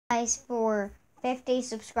Guys, for 50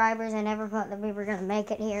 subscribers. I never thought that we were gonna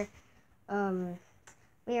make it here.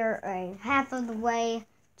 We are half of the way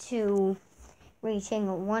to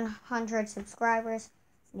reaching 100 subscribers.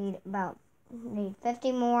 Need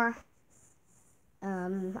 50 more.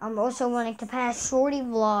 I'm also wanting to pass Shorty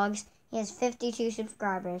Vlogs. He has 52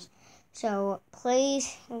 subscribers. So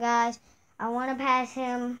please, guys, I want to pass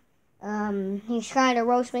him. He's trying to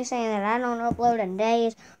roast me, saying that I don't upload in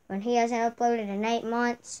days when he hasn't uploaded in 8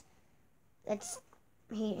 months. I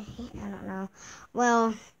don't know.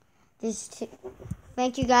 Well,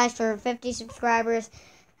 thank you guys for 50 subscribers.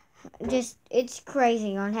 It's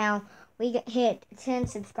crazy on how we hit 10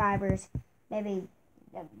 subscribers maybe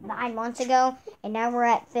 9 months ago, and now we're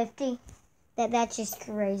at 50. That's just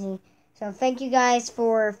crazy. So thank you guys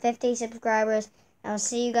for 50 subscribers. I'll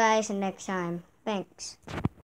see you guys next time. Thanks.